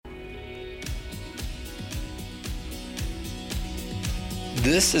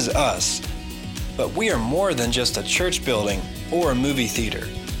This is us. But we are more than just a church building or a movie theater.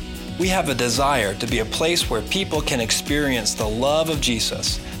 We have a desire to be a place where people can experience the love of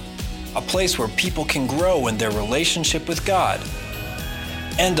Jesus, a place where people can grow in their relationship with God,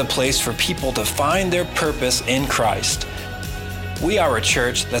 and a place for people to find their purpose in Christ. We are a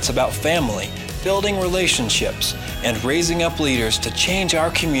church that's about family, building relationships, and raising up leaders to change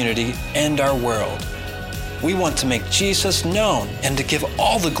our community and our world. We want to make Jesus known and to give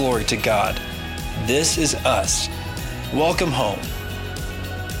all the glory to God. This is us. Welcome home.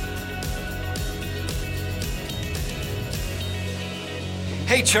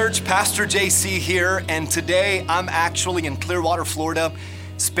 Hey church, Pastor JC here, and today I'm actually in Clearwater, Florida,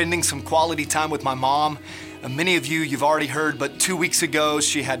 spending some quality time with my mom. Many of you've already heard, but 2 weeks ago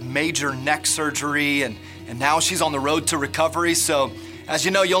she had major neck surgery and now she's on the road to recovery. So as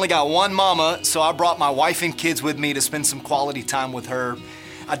you know, you only got one mama, so I brought my wife and kids with me to spend some quality time with her.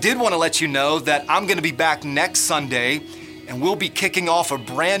 I did want to let you know that I'm going to be back next Sunday and we'll be kicking off a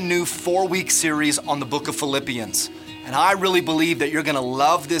brand new 4-week series on the book of Philippians. And I really believe that you're going to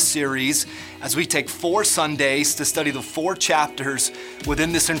love this series as we take 4 Sundays to study the 4 chapters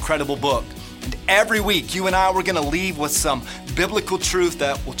within this incredible book. And every week, you and I, we're going to leave with some biblical truth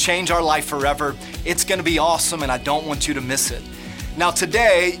that will change our life forever. It's going to be awesome, and I don't want you to miss it. Now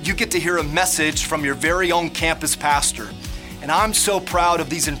today, you get to hear a message from your very own campus pastor. And I'm so proud of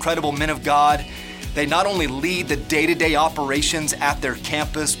these incredible men of God. They not only lead the day-to-day operations at their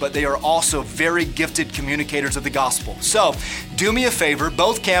campus, but they are also very gifted communicators of the gospel. So do me a favor,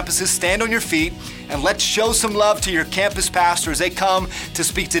 both campuses, stand on your feet and let's show some love to your campus pastor as they come to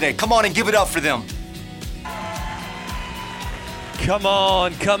speak today. Come on and give it up for them. Come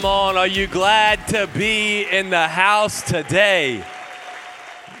on. Are you glad to be in the house today?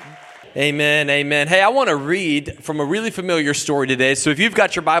 Amen. Hey, I want to read from a really familiar story today. So if you've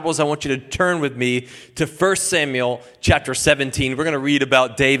got your Bibles, I want you to turn with me to 1 Samuel chapter 17. We're going to read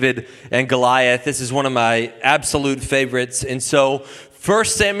about David and Goliath. This is one of my absolute favorites. And so 1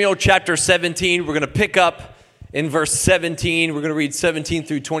 Samuel chapter 17, we're going to pick up in verse 17. We're going to read 17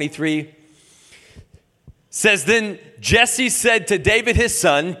 through 23. Says, then Jesse said to David his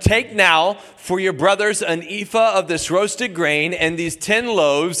son, take now for your brothers an ephah of this roasted grain and these 10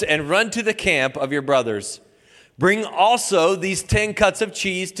 loaves and run to the camp of your brothers. Bring also these 10 cuts of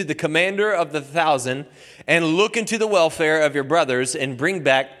cheese to the commander of the 1,000 and look into the welfare of your brothers and bring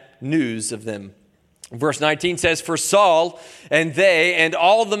back news of them. Verse 19 says, for Saul and they and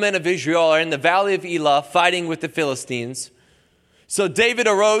all the men of Israel are in the valley of Elah fighting with the Philistines. So David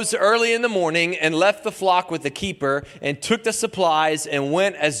arose early in the morning and left the flock with the keeper and took the supplies and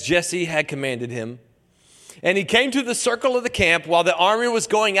went as Jesse had commanded him. And he came to the circle of the camp while the army was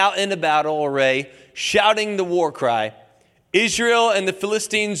going out into battle array, shouting the war cry. Israel and the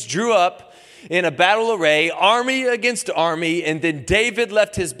Philistines drew up in a battle array, army against army, and then David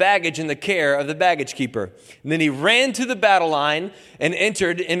left his baggage in the care of the baggage keeper. And then he ran to the battle line and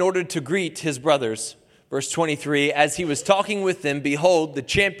entered in order to greet his brothers. Verse 23, as he was talking with them, behold, the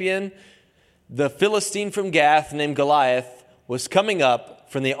champion, the Philistine from Gath named Goliath, was coming up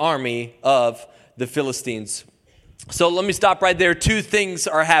from the army of the Philistines. So let me stop right there. 2 things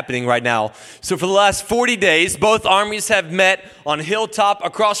are happening right now. So for the last 40 days, both armies have met on hilltop,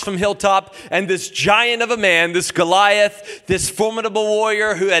 across from hilltop, and this giant of a man, this Goliath, this formidable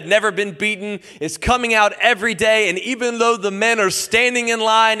warrior who had never been beaten, is coming out every day. And even though the men are standing in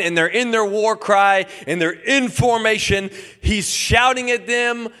line and they're in their war cry and they're in formation, he's shouting at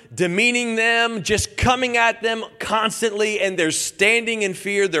them, demeaning them, just coming at them constantly, and they're standing in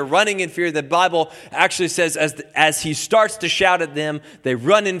fear, they're running in fear. The Bible actually says as he starts to shout at them, they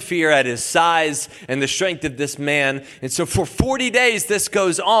run in fear at his size and the strength of this man. And so for 40 days, this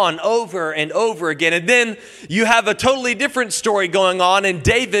goes on over and over again. And then you have a totally different story going on. And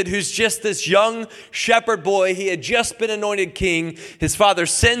David, who's just this young shepherd boy, he had just been anointed king. His father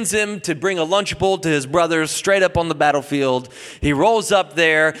sends him to bring a lunch bowl to his brothers straight up on the battlefield. He rolls up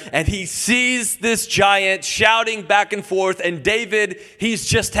there and he sees this giant shouting back and forth. And David, he's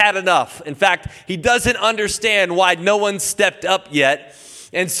just had enough. In fact, he doesn't understand why no one stepped up yet.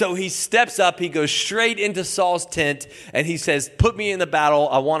 And so he steps up, he goes straight into Saul's tent, and he says, put me in the battle,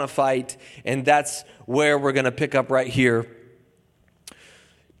 I want to fight. And that's where we're going to pick up right here.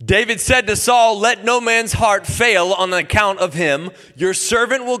 David said to Saul, let no man's heart fail on account of him. Your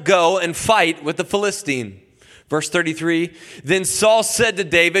servant will go and fight with the Philistine. Verse 33, then Saul said to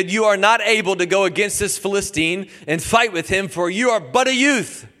David, you are not able to go against this Philistine and fight with him, for you are but a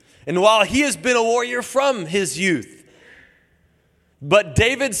youth. And while he has been a warrior from his youth. But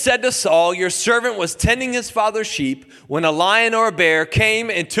David said to Saul, your servant was tending his father's sheep when a lion or a bear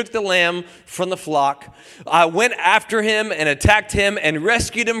came and took the lamb from the flock. I went after him and attacked him and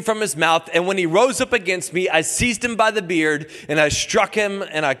rescued him from his mouth. And when he rose up against me, I seized him by the beard and I struck him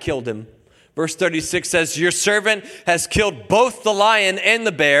and I killed him. Verse 36 says, your servant has killed both the lion and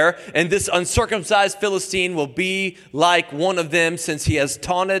the bear, and this uncircumcised Philistine will be like one of them since he has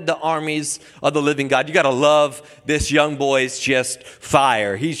taunted the armies of the living God. You got to love this young boy's just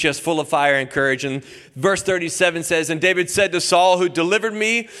fire. He's just full of fire and courage. And verse 37 says, and David said to Saul, who delivered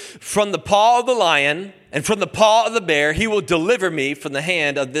me from the paw of the lion and from the paw of the bear, he will deliver me from the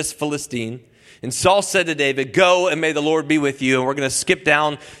hand of this Philistine. And Saul said to David, go and may the Lord be with you. And we're going to skip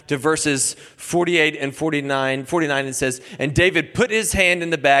down to verses 48 and 49. 49 it says, and David put his hand in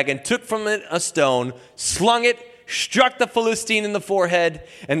the bag and took from it a stone, slung it, struck the Philistine in the forehead,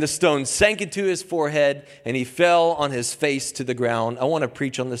 and the stone sank into his forehead, and he fell on his face to the ground. I want to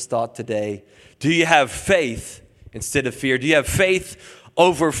preach on this thought today. Do you have faith instead of fear? Do you have faith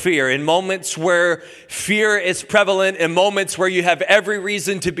over fear? In moments where fear is prevalent, in moments where you have every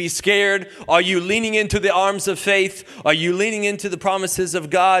reason to be scared, are you leaning into the arms of faith? Are you leaning into the promises of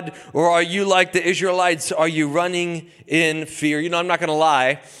God? Or are you like the Israelites? Are you running in fear? You know, I'm not going to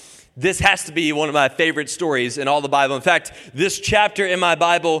lie. This has to be one of my favorite stories in all the Bible. In fact, this chapter in my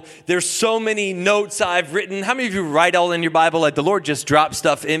Bible, there's so many notes I've written. How many of you write all in your Bible? Like, the Lord just dropped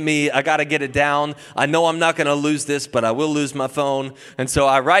stuff in me. I got to get it down. I know I'm not going to lose this, but I will lose my phone. And so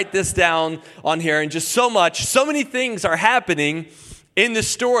I write this down on here, and just so many things are happening in the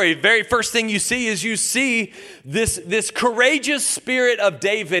story. Very first thing you see is this courageous spirit of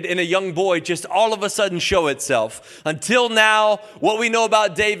David in a young boy just all of a sudden show itself. Until now, what we know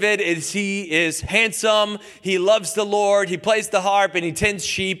about David is he is handsome, he loves the Lord, he plays the harp, and he tends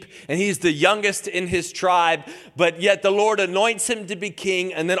sheep, and he's the youngest in his tribe. But yet the Lord anoints him to be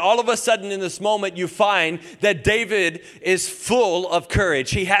king, and then all of a sudden in this moment you find that David is full of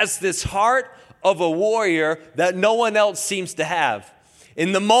courage. He has this heart of a warrior that no one else seems to have.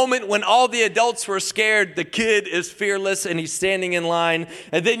 In the moment when all the adults were scared, the kid is fearless and he's standing in line.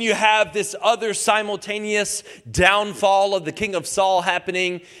 And then you have this other simultaneous downfall of the king of Saul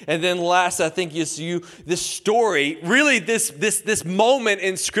happening. And then last, I think you see this story, really this moment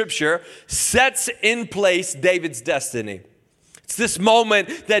in Scripture sets in place David's destiny. It's this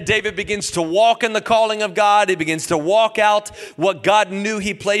moment that David begins to walk in the calling of God. He begins to walk out what God knew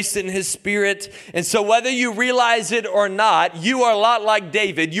he placed in his spirit. And so whether you realize it or not, you are a lot like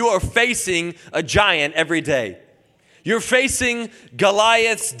David. You are facing a giant every day. You're facing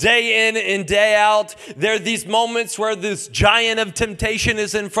Goliaths day in and day out. There are these moments where this giant of temptation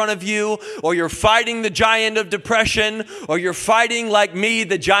is in front of you, or you're fighting the giant of depression, or you're fighting, like me,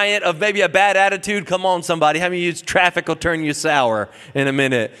 the giant of maybe a bad attitude. Come on, somebody. How many of you, traffic will turn you sour in a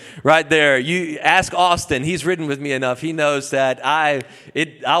minute? Right there. You ask Austin. He's ridden with me enough. He knows that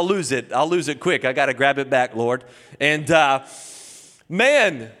I'll lose it. I'll lose it quick. I got to grab it back, Lord. And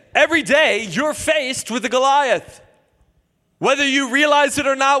man, every day you're faced with a Goliath. Whether you realize it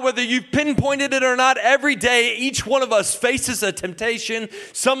or not, whether you've pinpointed it or not, every day, each one of us faces a temptation.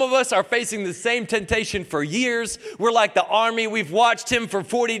 Some of us are facing the same temptation for years. We're like the army. We've watched him for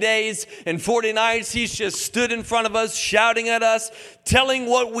 40 days and 40 nights. He's just stood in front of us, shouting at us, telling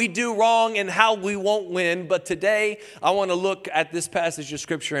what we do wrong and how we won't win. But today, I want to look at this passage of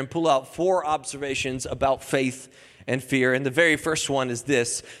Scripture and pull out 4 observations about faith and fear. And the very first one is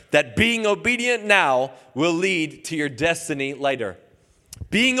this, that being obedient now will lead to your destiny later.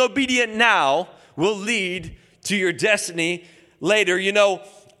 Being obedient now will lead to your destiny later. You know,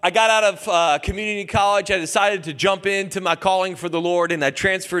 I got out of community college. I decided to jump into my calling for the Lord, and I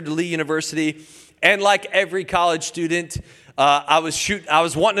transferred to Lee University. And like every college student, I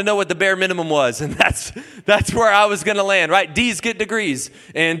was wanting to know what the bare minimum was, and that's where I was going to land, right? D's get degrees,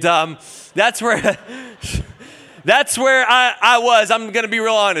 and that's where That's where I was. I'm going to be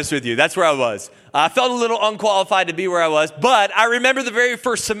real honest with you. That's where I was. I felt a little unqualified to be where I was, but I remember the very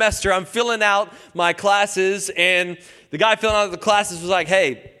first semester, I'm filling out my classes, and the guy filling out the classes was like,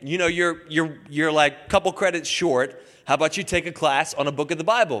 hey, you know, you're like a couple credits short. How about you take a class on a book of the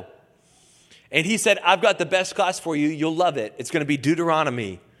Bible? And he said, I've got the best class for you. You'll love it. It's going to be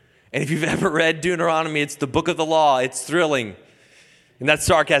Deuteronomy. And if you've ever read Deuteronomy, it's the book of the law. It's thrilling. And that's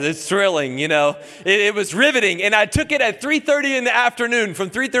sarcasm. It's thrilling, you know. It was riveting. And I took it at 3:30 in the afternoon, from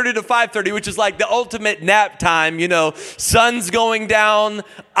 3:30 to 5:30, which is like the ultimate nap time, you know. Sun's going down.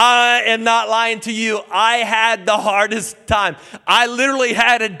 I am not lying to you. I had the hardest time. I literally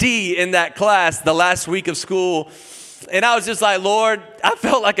had a D in that class the last week of school. And I was just like, Lord, I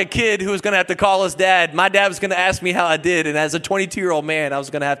felt like a kid who was going to have to call his dad. My dad was going to ask me how I did. And as a 22-year-old man, I was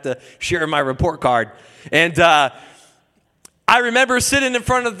going to have to share my report card. And I remember sitting in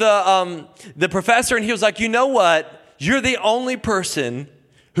front of the professor, and he was like, you know what? You're the only person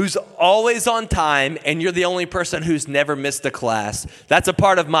who's always on time, and you're the only person who's never missed a class. That's a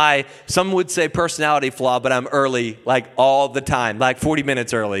part of my, some would say personality flaw, but I'm early, like all the time, like 40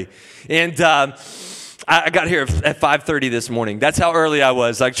 minutes early. And I got here at 5:30 this morning. That's how early I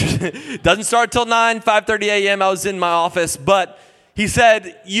was. Like, doesn't start till 5:30 a.m. I was in my office, but he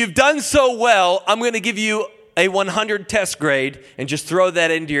said, you've done so well, I'm going to give you a 100 test grade and just throw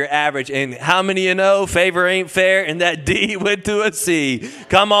that into your average. And how many of you know favor ain't fair and that D went to a C?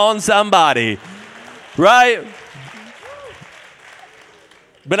 Come on, somebody. Right?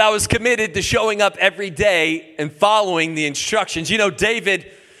 But I was committed to showing up every day and following the instructions. You know, David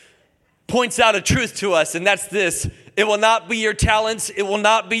points out a truth to us, and that's this. It will not be your talents. It will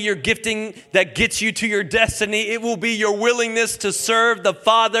not be your gifting that gets you to your destiny. It will be your willingness to serve the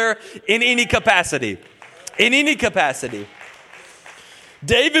Father in any capacity. In any capacity.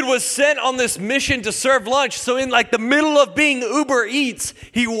 David was sent on this mission to serve lunch. So in like the middle of being Uber Eats,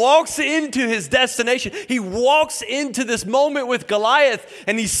 he walks into his destination. He walks into this moment with Goliath,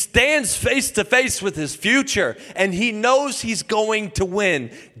 and he stands face to face with his future, and he knows he's going to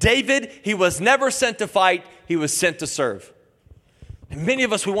win. David, he was never sent to fight. He was sent to serve. And many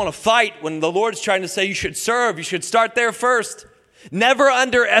of us, we want to fight when the Lord's trying to say you should serve. You should start there first. Never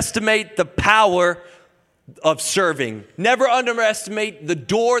underestimate the power of serving. Never underestimate the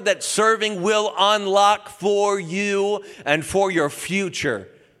door that serving will unlock for you and for your future.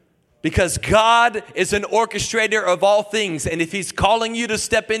 Because God is an orchestrator of all things. And if he's calling you to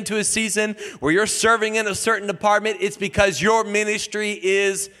step into a season where you're serving in a certain department, it's because your ministry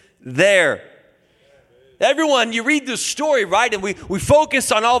is there. Everyone, you read the story, right? And we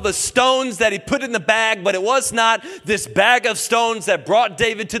focus on all the stones that he put in the bag, but it was not this bag of stones that brought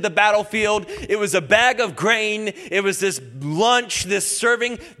David to the battlefield. It was a bag of grain. It was this lunch, this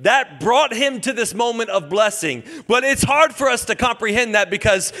serving that brought him to this moment of blessing. But it's hard for us to comprehend that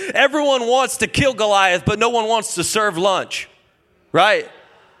because everyone wants to kill Goliath, but no one wants to serve lunch, right?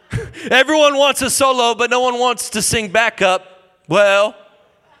 Everyone wants a solo, but no one wants to sing backup. Well,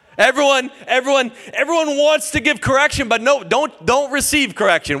 Everyone wants to give correction, but no, don't receive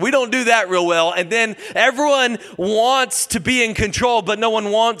correction. We don't do that real well. And then everyone wants to be in control, but no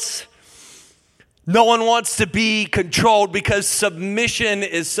one wants to be controlled because submission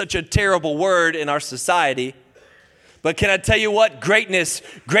is such a terrible word in our society. But can I tell you what? Greatness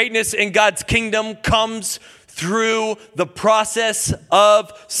in God's kingdom comes through the process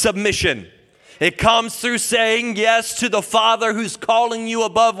of submission. It comes through saying yes to the Father who's calling you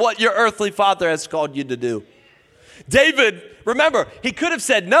above what your earthly father has called you to do. David, remember, he could have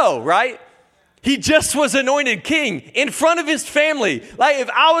said no, right? He just was anointed king in front of his family. Like if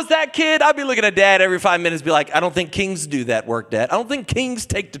I was that kid, I'd be looking at dad every 5 minutes, be like, I don't think kings do that work, Dad. I don't think kings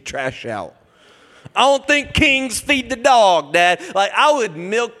take the trash out. I don't think kings feed the dog, Dad. Like I would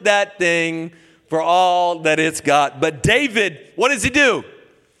milk that thing for all that it's got. But David, what does he do?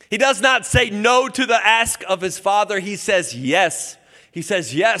 He does not say no to the ask of his father. He says yes. He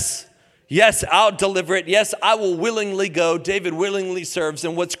says yes. Yes, I'll deliver it. Yes, I will willingly go. David willingly serves.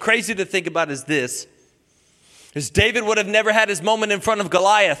 And what's crazy to think about is this. Is David would have never had his moment in front of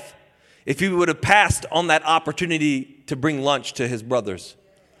Goliath if he would have passed on that opportunity to bring lunch to his brothers.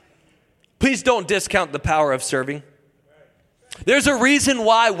 Please don't discount the power of serving. There's a reason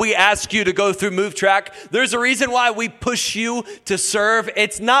why we ask you to go through Move Track. There's a reason why we push you to serve.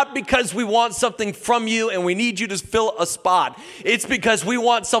 It's not because we want something from you and we need you to fill a spot. It's because we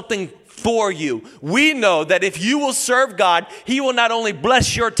want something for you. We know that if you will serve God, he will not only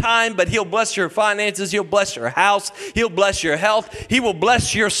bless your time, but he'll bless your finances. He'll bless your house. He'll bless your health. He will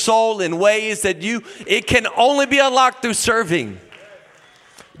bless your soul in ways that it can only be unlocked through serving.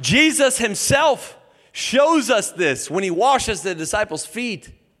 Jesus himself shows us this when he washes the disciples' feet,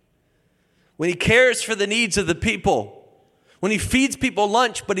 when he cares for the needs of the people, when he feeds people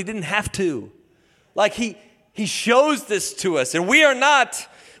lunch, but he didn't have to. Like he shows this to us, and we're not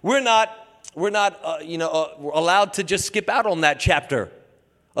allowed to just skip out on that chapter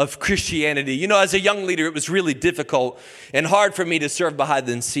of Christianity. You know, as a young leader, it was really difficult and hard for me to serve behind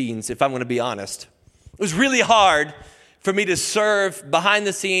the scenes, if I'm going to be honest. It was really hard for me to serve behind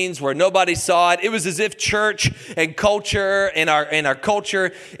the scenes where nobody saw it. It was as if church and culture and our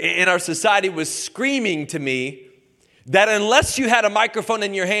culture in our society was screaming to me that unless you had a microphone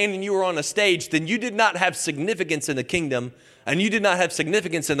in your hand and you were on a stage, then you did not have significance in the kingdom and you did not have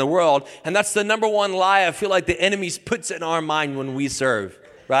significance in the world. And that's the number one lie I feel like the enemy puts in our mind when we serve,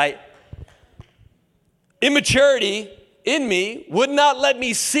 right? Immaturity in me would not let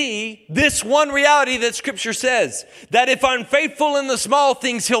me see this one reality that Scripture says, that if I'm faithful in the small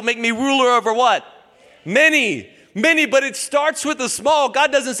things, he'll make me ruler over what? Many, but it starts with the small.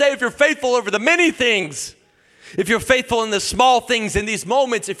 God doesn't say if you're faithful over the many things. If you're faithful in the small things, in these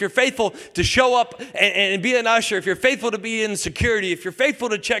moments, if you're faithful to show up and be an usher, if you're faithful to be in security, if you're faithful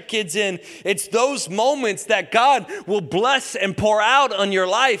to check kids in, it's those moments that God will bless and pour out on your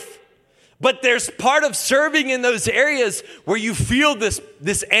life. But there's part of serving in those areas where you feel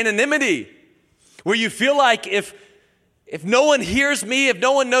this anonymity, where you feel like if no one hears me, if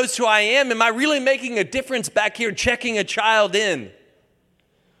no one knows who I am I really making a difference back here checking a child in?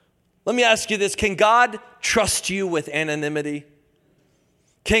 Let me ask you this. Can God trust you with anonymity?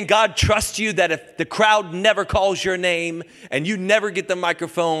 Can God trust you that if the crowd never calls your name and you never get the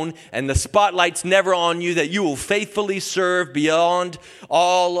microphone and the spotlight's never on you, that you will faithfully serve beyond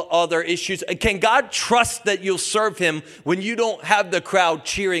all other issues? Can God trust that you'll serve him when you don't have the crowd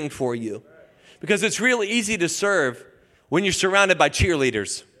cheering for you? Because it's really easy to serve when you're surrounded by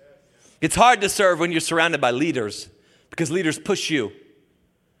cheerleaders. It's hard to serve when you're surrounded by leaders because leaders push you.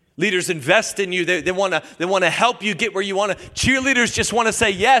 Leaders invest in you. They want to help you get where you want to. Cheerleaders just want to say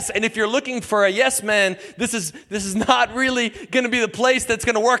yes. And if you're looking for a yes man, this is not really going to be the place that's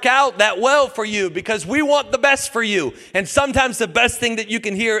going to work out that well for you, because we want the best for you. And sometimes the best thing that you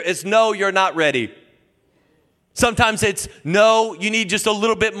can hear is no, you're not ready. Sometimes it's no, you need just a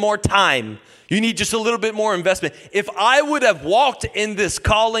little bit more time. You need just a little bit more investment. If I would have walked in this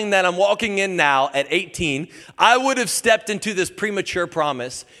calling that I'm walking in now at 18, I would have stepped into this premature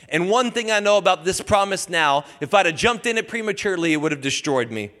promise. And one thing I know about this promise now, if I'd have jumped in it prematurely, it would have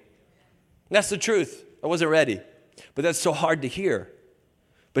destroyed me. That's the truth. I wasn't ready. But that's so hard to hear.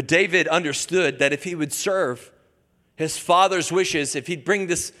 But David understood that if he would serve his father's wishes, if he'd bring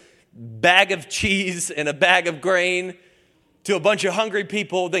this bag of cheese and a bag of grain to a bunch of hungry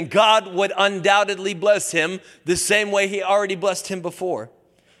people, then God would undoubtedly bless him the same way he already blessed him before.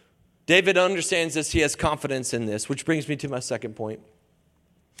 David understands this. He has confidence in this, which brings me to my second point.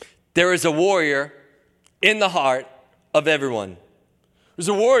 There is a warrior in the heart of everyone. There's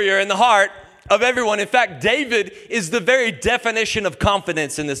a warrior in the heart of everyone. In fact, David is the very definition of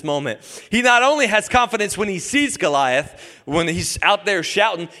confidence in this moment. He not only has confidence when he sees Goliath, when he's out there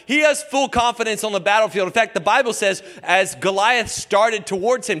shouting, he has full confidence on the battlefield. In fact, the Bible says as Goliath started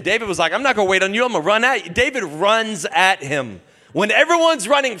towards him, David was like, I'm not going to wait on you. I'm going to run at you. David runs at him. When everyone's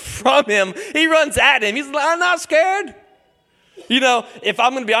running from him, he runs at him. He's like, I'm not scared. You know, if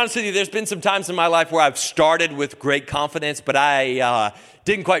I'm going to be honest with you, there's been some times in my life where I've started with great confidence, but I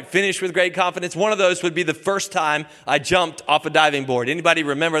didn't quite finish with great confidence. One of those would be the first time I jumped off a diving board. Anybody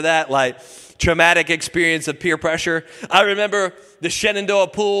remember that? Like traumatic experience of peer pressure. I remember the Shenandoah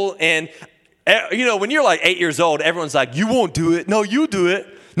pool, and you know, when you're like 8 years old, everyone's like, you won't do it. No, you do it.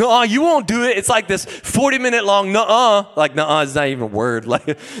 No, you won't do it. It's like this 40-minute long nuh-uh. Like nuh-uh is not even a word. Like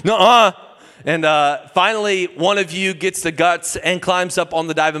nuh-uh. And finally, one of you gets the guts and climbs up on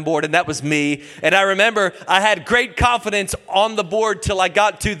the diving board, and that was me. And I remember I had great confidence on the board till I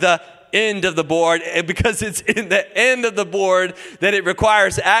got to the end of the board, because it's in the end of the board that it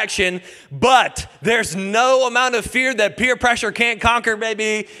requires action. But there's no amount of fear that peer pressure can't conquer,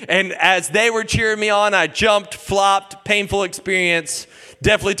 baby. And as they were cheering me on, I jumped, flopped, painful experience.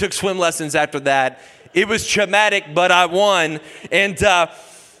 Definitely took swim lessons after that. It was traumatic, but I won. And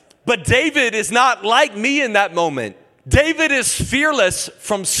but David is not like me in that moment. David is fearless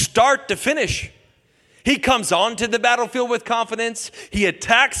from start to finish. He comes onto the battlefield with confidence. He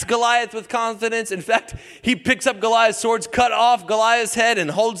attacks Goliath with confidence. In fact, he picks up Goliath's swords, cut off Goliath's head, and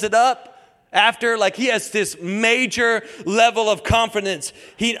holds it up after. Like, he has this major level of confidence.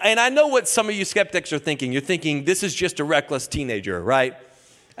 And I know what some of you skeptics are thinking. You're thinking, this is just a reckless teenager, right?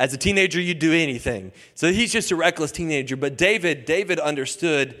 As a teenager, you do anything. So he's just a reckless teenager. But David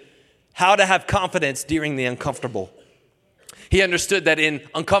understood how to have confidence during the uncomfortable. He understood that in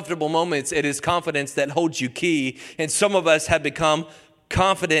uncomfortable moments, it is confidence that holds you key. And some of us have become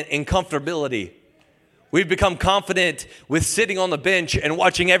confident in comfortability. We've become confident with sitting on the bench and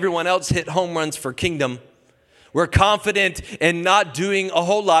watching everyone else hit home runs for kingdom. We're confident in not doing a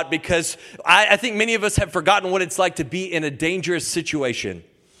whole lot because I think many of us have forgotten what it's like to be in a dangerous situation.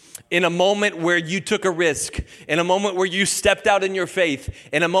 In a moment where you took a risk, in a moment where you stepped out in your faith,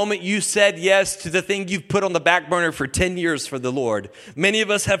 in a moment you said yes to the thing you've put on the back burner for 10 years for the Lord. Many of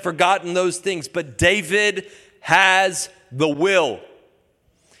us have forgotten those things, but David has the will.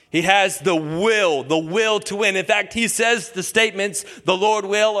 He has the will to win. In fact, he says the statements, the Lord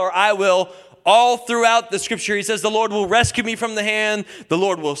will or I will, all throughout the scripture. He says, the Lord will rescue me from the hand. The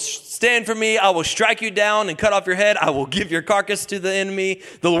Lord will stand for me. I will strike you down and cut off your head. I will give your carcass to the enemy.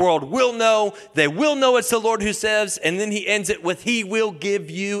 The world will know. They will know it's the Lord who says. And then he ends it with, he will give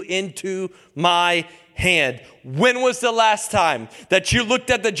you into my hand. When was the last time that you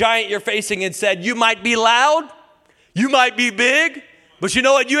looked at the giant you're facing and said, you might be loud, you might be big, but you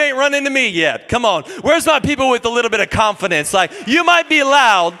know what? You ain't run into me yet. Come on. Where's my people with a little bit of confidence? Like, you might be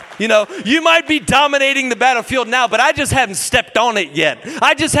loud, you might be dominating the battlefield now, but I just haven't stepped on it yet.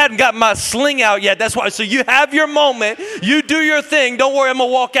 I just hadn't got my sling out yet. That's why. So you have your moment. You do your thing. Don't worry, I'm going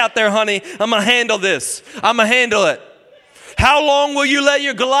to walk out there, honey. I'm going to handle this. I'm going to handle it. How long will you let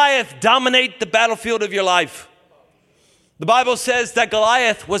your Goliath dominate the battlefield of your life? The Bible says that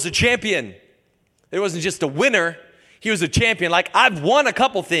Goliath was a champion. It wasn't just a winner. He was a champion. Like, I've won a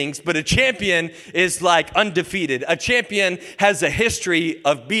couple things, but a champion is like undefeated. A champion has a history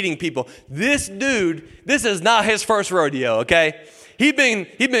of beating people. This dude, this is not his first rodeo, okay? He's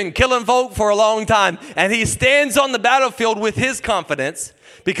been killing folk for a long time, and he stands on the battlefield with his confidence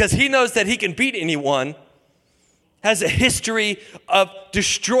because he knows that he can beat anyone, has a history of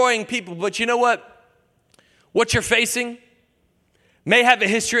destroying people. But you know what? What you're facing may have a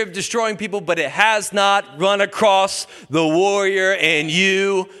history of destroying people, but it has not run across the warrior in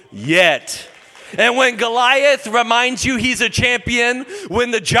you yet. And when Goliath reminds you he's a champion, when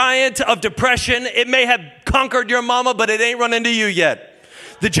the giant of depression, it may have conquered your mama, but it ain't run into you yet.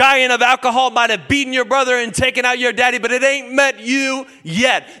 The giant of alcohol might have beaten your brother and taken out your daddy, but it ain't met you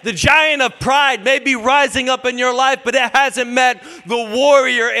yet. The giant of pride may be rising up in your life, but it hasn't met the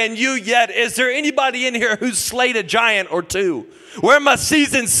warrior in you yet. Is there anybody in here who's slayed a giant or two? Where are my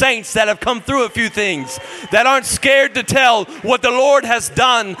seasoned saints that have come through a few things, that aren't scared to tell what the Lord has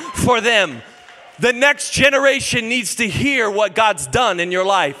done for them? The next generation needs to hear what God's done in your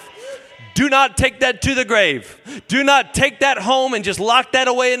life. Do not take that to the grave. Do not take that home and just lock that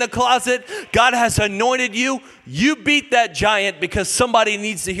away in the closet. God has anointed you. You beat that giant because somebody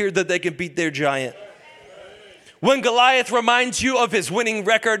needs to hear that they can beat their giant. When Goliath reminds you of his winning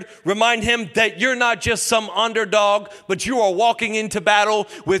record, remind him that you're not just some underdog, but you are walking into battle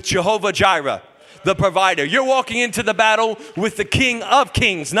with Jehovah Jireh, the provider. You're walking into the battle with the King of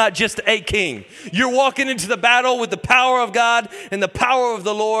Kings, not just a king. You're walking into the battle with the power of God and the power of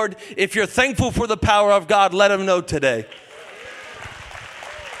the Lord. If you're thankful for the power of God, let him know today.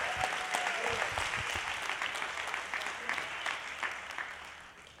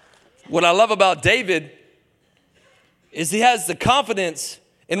 What I love about David is he has the confidence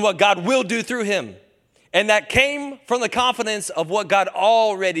in what God will do through him. And that came from the confidence of what God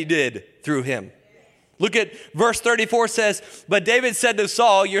already did through him. Look at verse 34 says, but David said to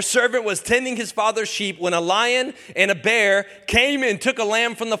Saul, your servant was tending his father's sheep when a lion and a bear came and took a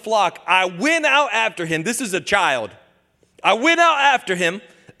lamb from the flock. I went out after him. This is a child. I went out after him,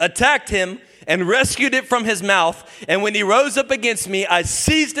 attacked him, and rescued it from his mouth. And when he rose up against me, I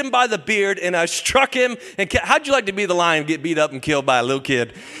seized him by the beard and I struck him. And how'd you like to be the lion, get beat up and killed by a little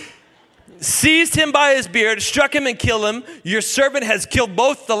kid? Seized him by his beard, struck him and killed him. Your servant has killed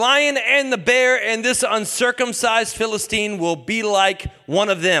both the lion and the bear, and this uncircumcised Philistine will be like one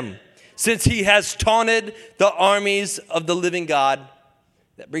of them, since he has taunted the armies of the living God.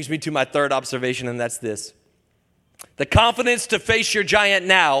 That brings me to my third observation, and that's this. The confidence to face your giant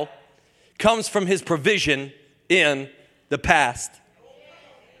now comes from his provision in the past.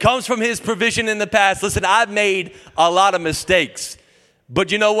 Comes from his provision in the past. Listen, I've made a lot of mistakes.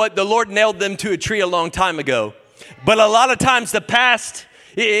 But you know what? The Lord nailed them to a tree a long time ago. But a lot of times the past,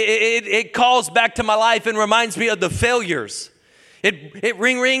 it calls back to my life and reminds me of the failures. It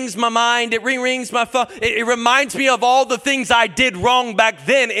rings my mind. It rings my phone. It reminds me of all the things I did wrong back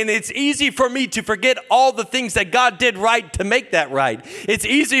then. And it's easy for me to forget all the things that God did right to make that right. It's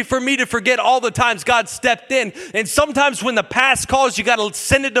easy for me to forget all the times God stepped in. And sometimes when the past calls, you got to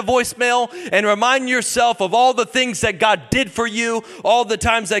send it to voicemail and remind yourself of all the things that God did for you, all the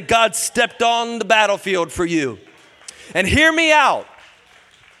times that God stepped on the battlefield for you. And hear me out.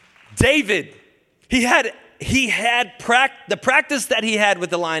 David, he had the practice that he had with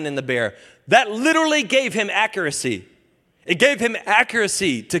the lion and the bear. That literally gave him accuracy. It gave him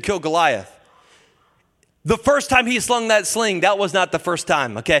accuracy to kill Goliath. The first time he slung that sling, that was not the first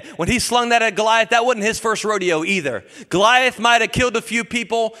time, okay? When he slung that at Goliath, that wasn't his first rodeo either. Goliath might have killed a few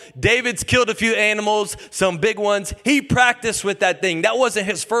people. David's killed a few animals, some big ones. He practiced with that thing. That wasn't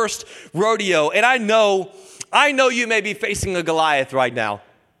his first rodeo. And I know you may be facing a Goliath right now.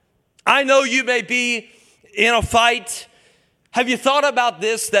 I know you may be in a fight, have you thought about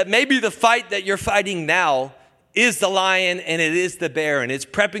this, that maybe the fight that you're fighting now is the lion and it is the bear, and it's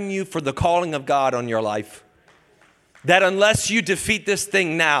prepping you for the calling of God on your life? That unless you defeat this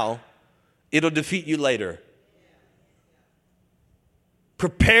thing now, it'll defeat you later.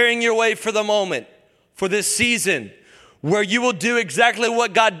 Preparing your way for the moment, for this season, where you will do exactly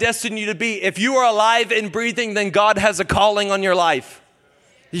what God destined you to be. If you are alive and breathing, then God has a calling on your life.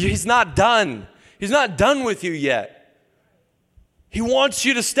 He's not done. He's not done with you yet. He wants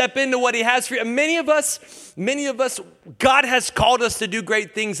you to step into what he has for you. And many of us, God has called us to do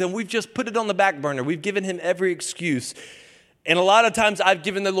great things, and we've just put it on the back burner. We've given him every excuse. And a lot of times I've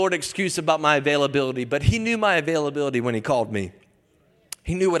given the Lord excuse about my availability, but he knew my availability when he called me.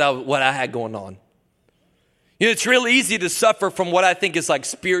 He knew what I had going on. You know, it's real easy to suffer from what I think is like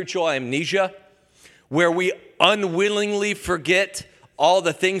spiritual amnesia, where we unwillingly forget all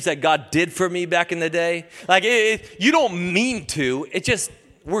the things that God did for me back in the day. Like, you don't mean to. It just,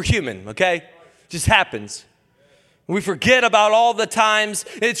 we're human, okay? It just happens. We forget about all the times.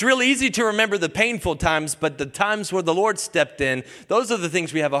 It's really easy to remember the painful times, but the times where the Lord stepped in, those are the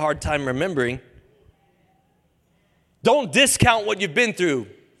things we have a hard time remembering. Don't discount what you've been through,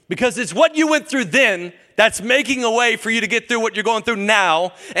 because it's what you went through then that's making a way for you to get through what you're going through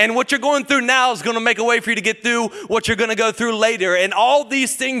now. And what you're going through now is going to make a way for you to get through what you're going to go through later. And all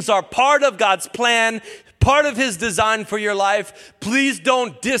these things are part of God's plan, part of his design for your life. Please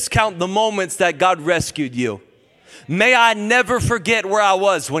don't discount the moments that God rescued you. May I never forget where I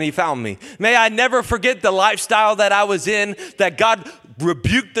was when he found me. May I never forget the lifestyle that I was in, that God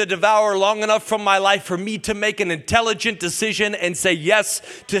rebuked the devourer long enough from my life for me to make an intelligent decision and say yes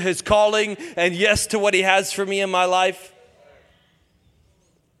to his calling and yes to what he has for me in my life.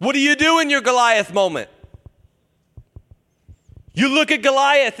 What do you do in your Goliath moment? You look at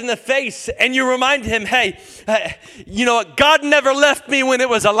Goliath in the face and you remind him, hey, you know what? God never left me when it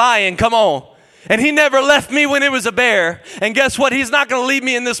was a lion. Come on. And he never left me when it was a bear. And guess what? He's not going to leave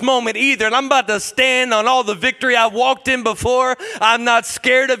me in this moment either. And I'm about to stand on all the victory I've walked in before. I'm not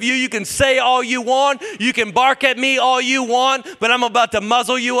scared of you. You can say all you want. You can bark at me all you want, but I'm about to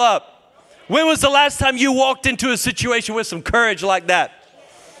muzzle you up. When was the last time you walked into a situation with some courage like that?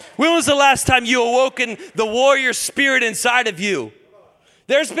 When was the last time you awoken the warrior spirit inside of you?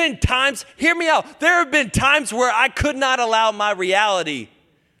 There's been times, hear me out, there have been times where I could not allow my reality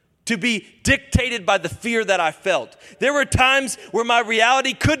to be dictated by the fear that I felt. There were times where my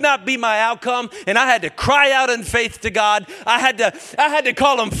reality could not be my outcome, and I had to cry out in faith to God. I had to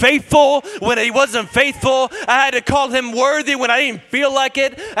call him faithful when he wasn't faithful. I had to call him worthy when I didn't feel like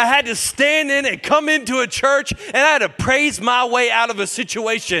it. I had to stand in and come into a church, and I had to praise my way out of a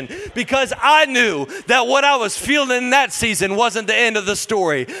situation, because I knew that what I was feeling in that season wasn't the end of the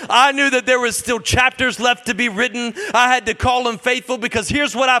story. I knew that there was still chapters left to be written. I had to call him faithful, because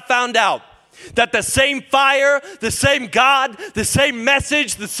here's what I found out. That the same fire, the same God, the same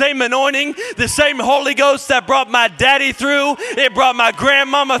message, the same anointing, the same Holy Ghost that brought my daddy through, it brought my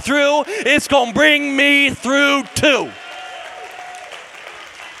grandmama through, it's going to bring me through too.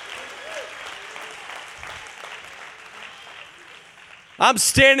 I'm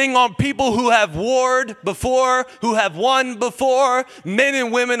standing on people who have warred before, who have won before, men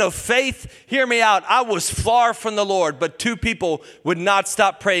and women of faith. Hear me out. I was far from the Lord, but two people would not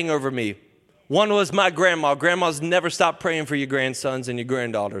stop praying over me. One was my grandma. Grandmas never stop praying for your grandsons and your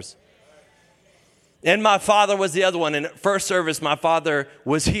granddaughters. And my father was the other one. In first service, my father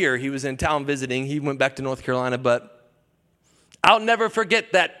was here. He was in town visiting. He went back to North Carolina, but I'll never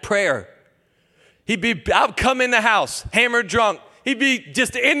forget that prayer. I'd come in the house, hammered drunk. He'd be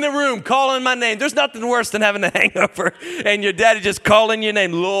just in the room calling my name. There's nothing worse than having a hangover and your daddy just calling your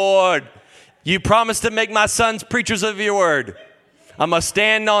name. Lord, you promised to make my sons preachers of your word. I'm going to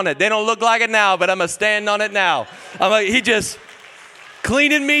stand on it. They don't look like it now, but I'm going to stand on it now. He just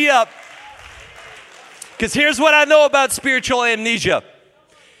cleaning me up. Because here's what I know about spiritual amnesia.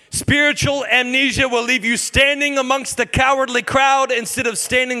 Spiritual amnesia will leave you standing amongst the cowardly crowd instead of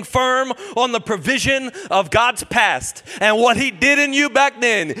standing firm on the provision of God's past. And what he did in you back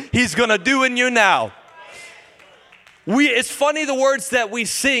then, he's going to do in you now. It's funny the words that we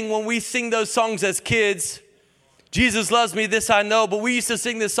sing when we sing those songs as kids. Jesus loves me, this I know. But we used to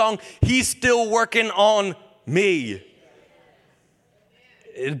sing this song, he's still working on me.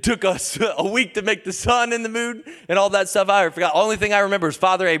 It took us a week to make the sun in the moon and all that stuff. I forgot. Only thing I remember is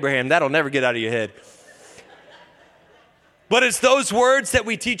Father Abraham. That'll never get out of your head. But it's those words that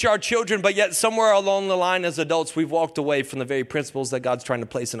we teach our children, but yet somewhere along the line as adults, we've walked away from the very principles that God's trying to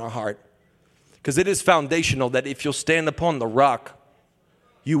place in our heart. Because it is foundational that if you'll stand upon the rock,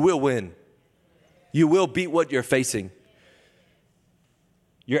 you will win. You will beat what you're facing.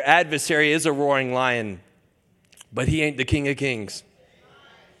 Your adversary is a roaring lion, but he ain't the King of Kings.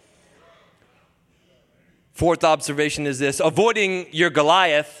 Fourth observation is this: avoiding your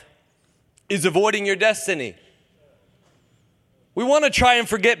Goliath is avoiding your destiny. We want to try and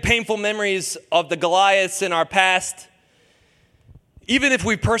forget painful memories of the Goliaths in our past. Even if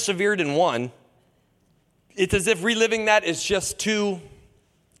we persevered in one, it's as if reliving that is just too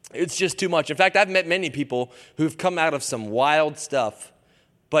much. In fact, I've met many people who've come out of some wild stuff,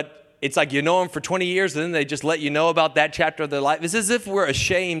 but it's like you know them for 20 years and then they just let you know about that chapter of their life. It's as if we're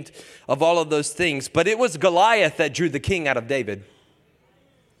ashamed of all of those things. But it was Goliath that drew the king out of David.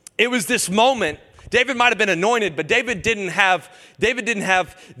 It was this moment. David might have been anointed, but David didn't have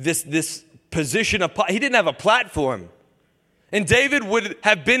this position of, he didn't have a platform. And David would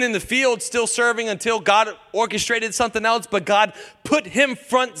have been in the field still serving until God orchestrated something else, but God put him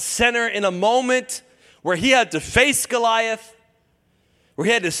front center in a moment where he had to face Goliath, where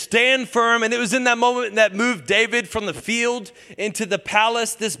he had to stand firm. And it was in that moment that moved David from the field into the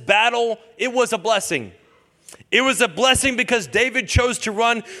palace. This battle, it was a blessing. It was a blessing because David chose to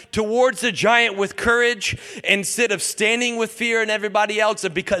run towards the giant with courage instead of standing with fear and everybody else.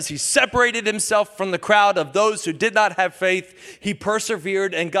 And because he separated himself from the crowd of those who did not have faith, he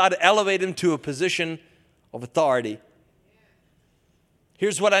persevered and God elevated him to a position of authority.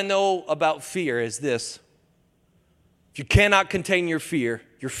 Here's what I know about fear is this: if you cannot contain your fear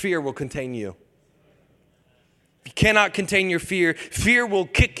will contain you. If you cannot contain your fear will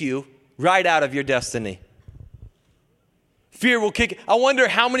kick you right out of your destiny. Fear will kick. I wonder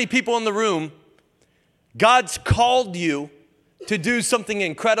how many people in the room, God's called you to do something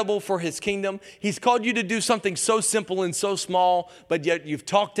incredible for his kingdom. He's called you to do something so simple and so small, but yet you've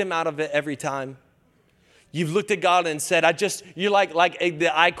talked him out of it every time. You've looked at God and said, you're like the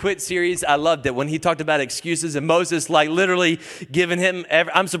I Quit series. I loved it when he talked about excuses and Moses like literally giving him,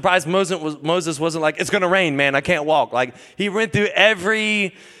 I'm surprised Moses wasn't like, it's going to rain, man, I can't walk. Like he went through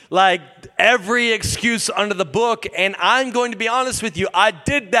every excuse under the book. And I'm going to be honest with you, I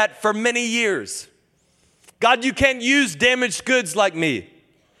did that for many years. God, you can't use damaged goods like me.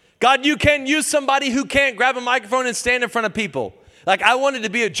 God, you can't use somebody who can't grab a microphone and stand in front of people. Like I wanted to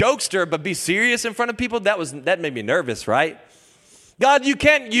be a jokester, but be serious in front of people. That made me nervous, right? God, you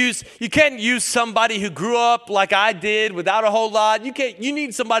can't use somebody who grew up like I did without a whole lot. You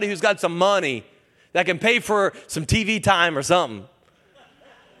need somebody who's got some money that can pay for some TV time or something.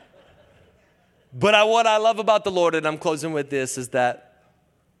 But what I love about the Lord, and I'm closing with this, is that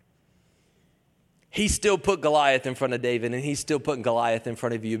he still put Goliath in front of David, and he's still putting Goliath in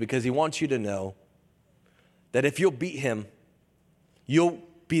front of you because he wants you to know that if you'll beat him, you'll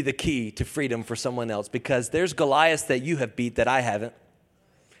be the key to freedom for someone else, because there's Goliaths that you have beat that I haven't,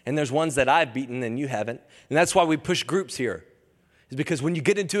 and there's ones that I've beaten and you haven't. And that's why we push groups here, is because when you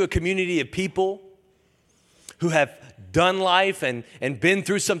get into a community of people who have done life and been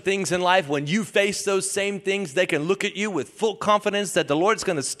through some things in life, when you face those same things, they can look at you with full confidence that the Lord's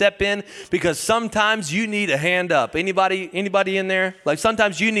going to step in, because sometimes you need a hand up. Anybody in there? Like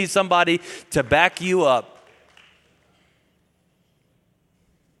sometimes you need somebody to back you up.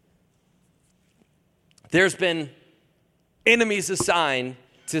 There's been enemies assigned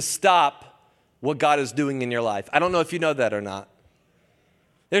to stop what God is doing in your life. I don't know if you know that or not.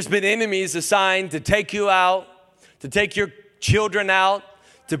 There's been enemies assigned to take you out, to take your children out,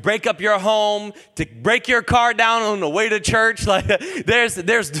 to break up your home, to break your car down on the way to church. Like there's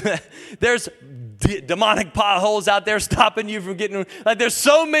demonic potholes out there stopping you from getting, like there's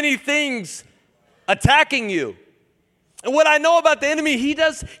so many things attacking you. And what I know about the enemy,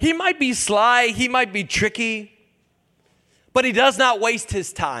 he might be sly, he might be tricky, but he does not waste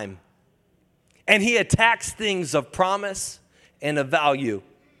his time. And he attacks things of promise and of value.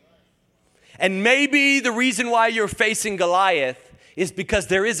 And maybe the reason why you're facing Goliath is because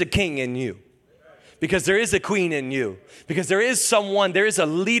there is a king in you. Because there is a queen in you. Because there is a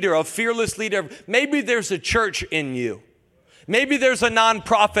leader, a fearless leader. Maybe there's a church in you. Maybe there's a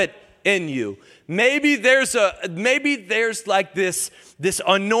nonprofit in you. Maybe there's like this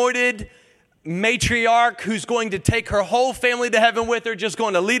anointed matriarch who's going to take her whole family to heaven with her, just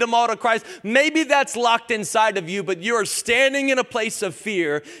going to lead them all to Christ. Maybe that's locked inside of you, but you're standing in a place of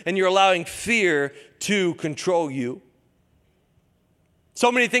fear and you're allowing fear to control you.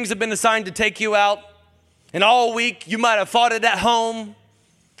 So many things have been assigned to take you out, and all week you might have fought it at home,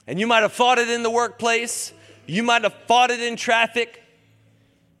 and you might have fought it in the workplace, you might have fought it in traffic.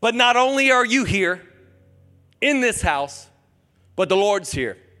 But not only are you here in this house, but the Lord's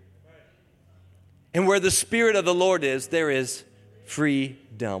here. And where the Spirit of the Lord is, there is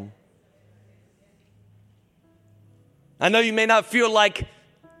freedom. I know you may not feel like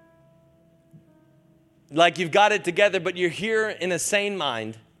you've got it together, but you're here in a sane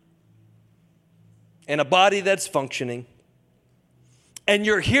mind and a body that's functioning. And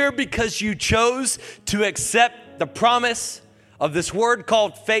you're here because you chose to accept the promise of this word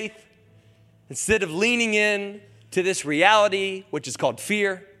called faith instead of leaning in to this reality, which is called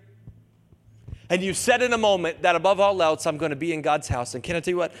fear. And you said in a moment that above all else, I'm going to be in God's house. And can I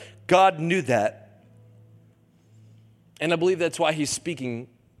tell you what? God knew that. And I believe that's why he's speaking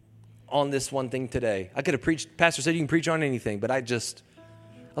on this one thing today. I could have preached, Pastor said you can preach on anything, but I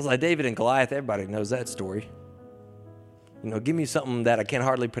was like, David and Goliath, everybody knows that story. Give me something that I can't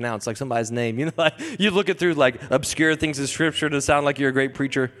hardly pronounce, like somebody's name. You look it through like obscure things in Scripture to sound like you're a great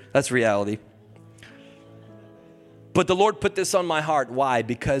preacher. That's reality. But the Lord put this on my heart. Why?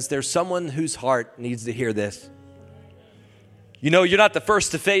 Because there's someone whose heart needs to hear this. You're not the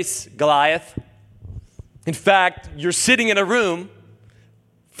first to face Goliath. In fact, you're sitting in a room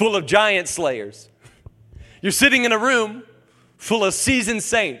full of giant slayers. You're sitting in a room full of seasoned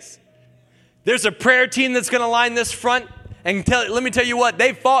saints. There's a prayer team that's going to line this front. And let me tell you what,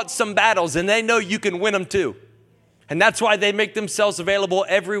 they fought some battles and they know you can win them too. And that's why they make themselves available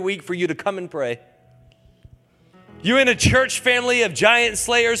every week for you to come and pray. You're in a church family of giant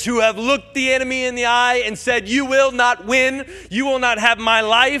slayers who have looked the enemy in the eye and said, you will not win. You will not have my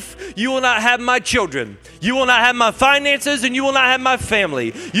life. You will not have my children. You will not have my finances, and you will not have my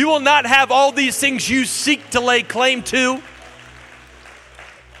family. You will not have all these things you seek to lay claim to.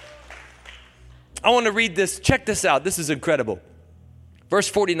 I want to read this. Check this out. This is incredible. Verse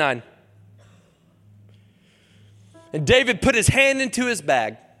 49. And David put his hand into his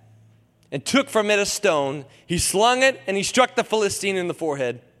bag and took from it a stone. He slung it and he struck the Philistine in the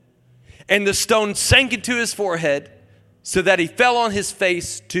forehead. And the stone sank into his forehead so that he fell on his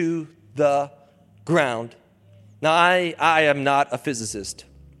face to the ground. Now, I am not a physicist.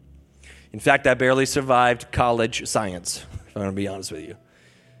 In fact, I barely survived college science, if I'm going to be honest with you.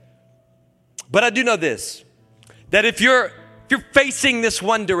 But I do know this, that if you're facing this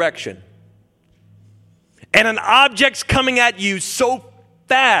one direction and an object's coming at you so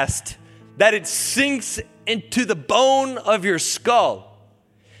fast that it sinks into the bone of your skull,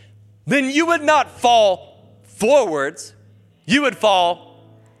 then you would not fall forwards, you would fall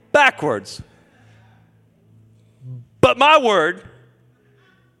backwards. But my word,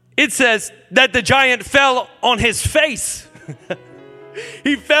 it says that the giant fell on his face.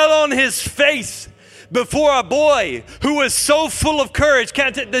 He fell on his face before a boy who was so full of courage.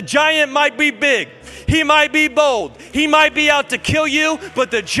 The giant might be big. He might be bold. He might be out to kill you,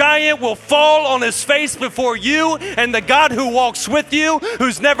 but the giant will fall on his face before you and the God who walks with you,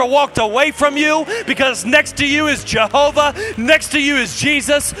 who's never walked away from you, because next to you is Jehovah, next to you is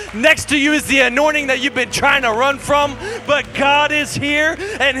Jesus, next to you is the anointing that you've been trying to run from, but God is here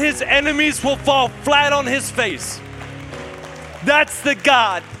and his enemies will fall flat on his face. That's the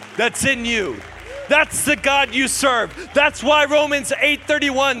God that's in you. That's the God you serve. That's why Romans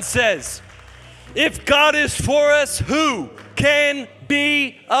 8:31 says, if God is for us, who can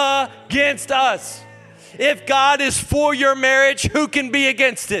be against us? If God is for your marriage, who can be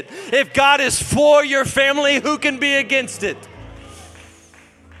against it? If God is for your family, who can be against it?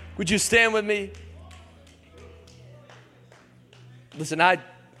 Would you stand with me? Listen,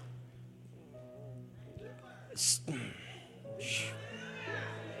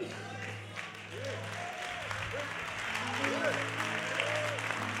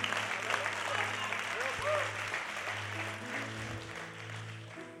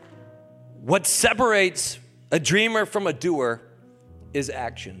 what separates a dreamer from a doer is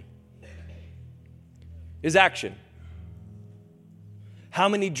action. Is action. How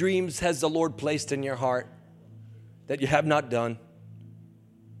many dreams has the Lord placed in your heart that you have not done?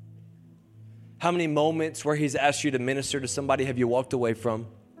 How many moments where he's asked you to minister to somebody have you walked away from?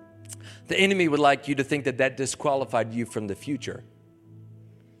 The enemy would like you to think that that disqualified you from the future.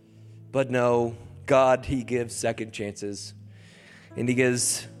 But no, God, he gives second chances. And he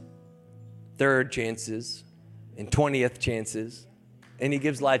gives third chances and 20th chances. And he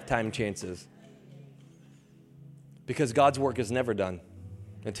gives lifetime chances. Because God's work is never done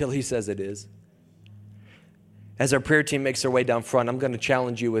until he says it is. As our prayer team makes their way down front, I'm going to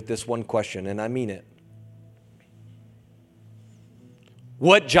challenge you with this one question, and I mean it.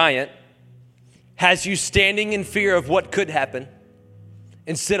 What giant has you standing in fear of what could happen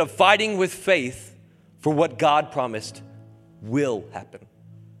instead of fighting with faith for what God promised will happen?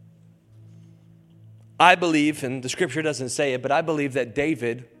 I believe, and the scripture doesn't say it, but I believe that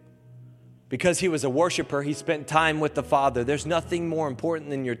David, because he was a worshiper, he spent time with the Father. There's nothing more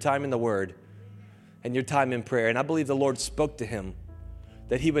important than your time in the Word. and your time in prayer. And I believe the Lord spoke to him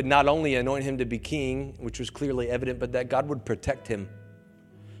that he would not only anoint him to be king, which was clearly evident, but that God would protect him.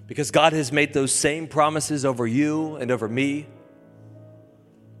 Because God has made those same promises over you and over me,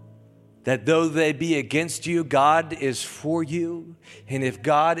 that though they be against you, God is for you. And if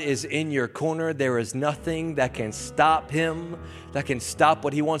God is in your corner, there is nothing that can stop him, that can stop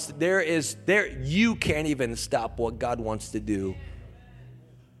what he wants to. You can't even stop what God wants to do.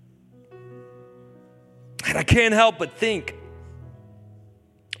 And I can't help but think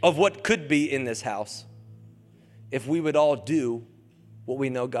of what could be in this house if we would all do what we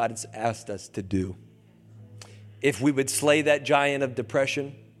know God has asked us to do. If we would slay that giant of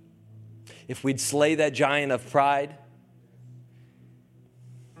depression, if we'd slay that giant of pride,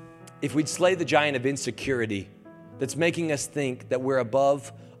 if we'd slay the giant of insecurity that's making us think that we're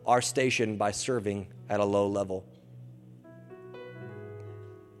above our station by serving at a low level.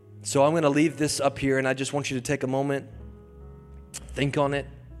 So I'm going to leave this up here, and I just want you to take a moment, think on it,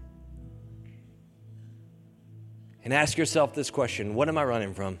 and ask yourself this question: what am I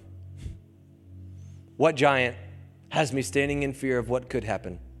running from? What giant has me standing in fear of what could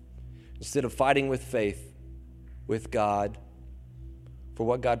happen, instead of fighting with faith, with God, for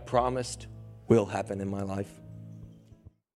what God promised will happen in my life?